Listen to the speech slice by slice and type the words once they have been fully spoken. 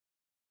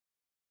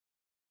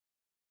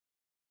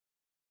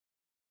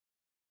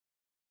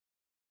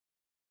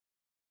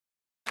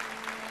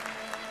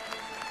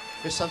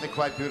Here's something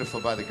quite beautiful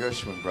by the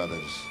Gershwin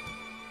brothers,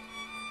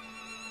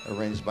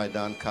 arranged by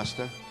Don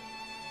Custer.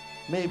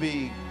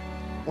 Maybe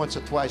once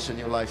or twice in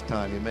your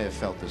lifetime you may have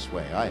felt this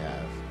way. I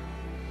have.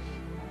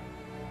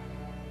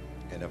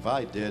 And if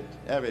I did,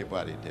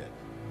 everybody did.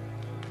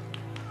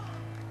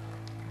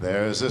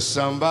 There's a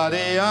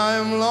somebody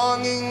I'm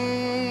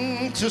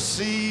longing to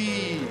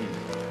see.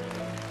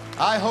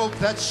 I hope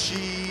that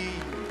she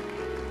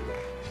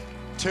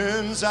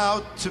turns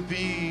out to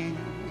be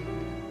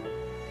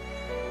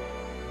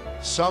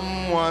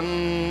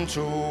someone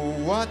to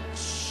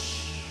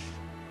watch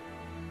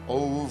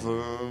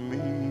over me.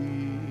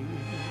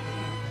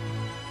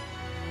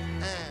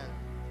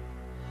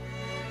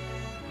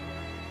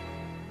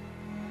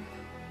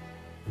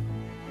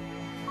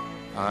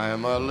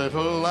 I'm a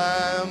little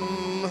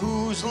lamb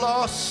who's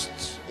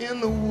lost in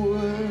the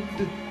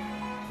wood.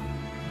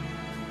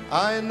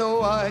 I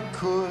know I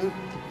could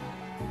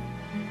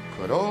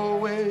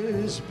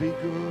always be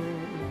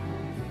good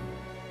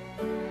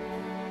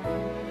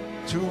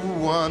to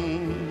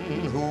one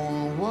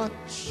who'll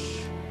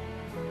watch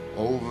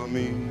over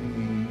me.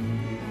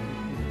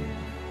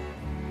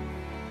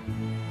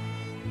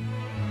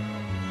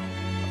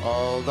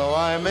 Although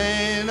I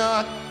may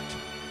not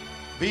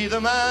be the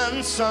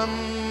man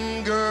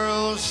some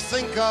girls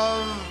think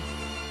of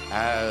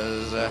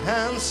as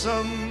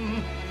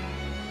handsome,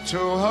 to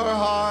her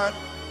heart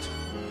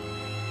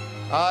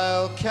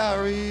I'll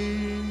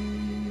carry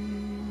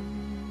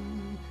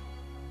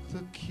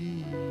the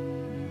key.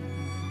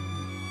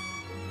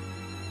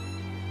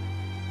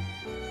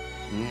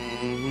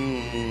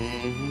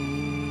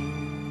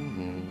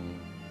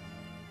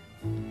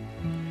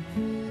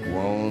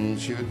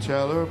 Won't you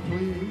tell her,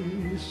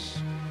 please,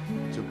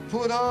 to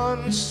put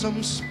on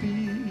some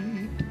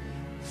speed,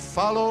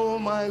 follow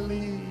my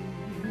lead.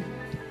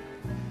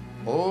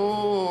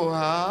 Oh,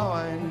 how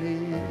I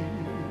need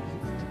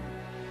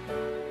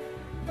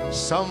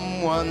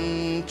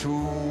someone to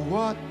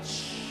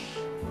watch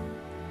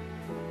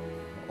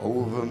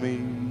over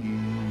me.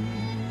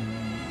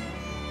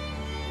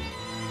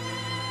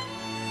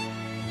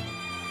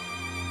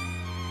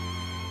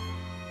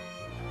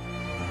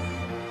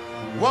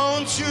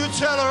 Won't you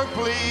tell her,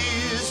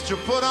 please, to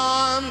put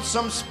on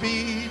some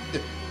speed,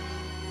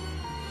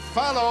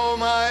 follow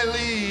my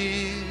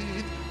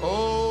lead.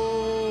 Oh,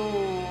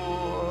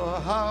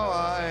 how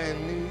I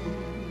need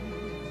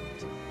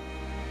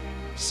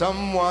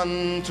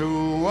someone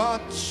to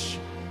watch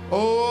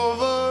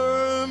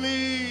over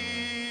me.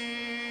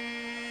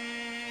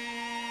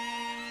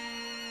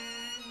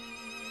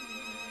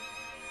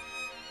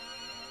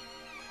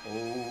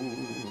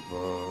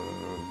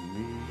 Over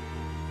me.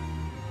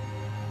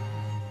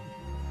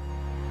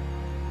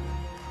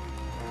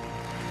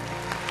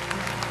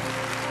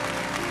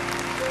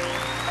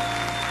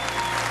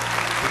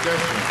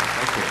 Good.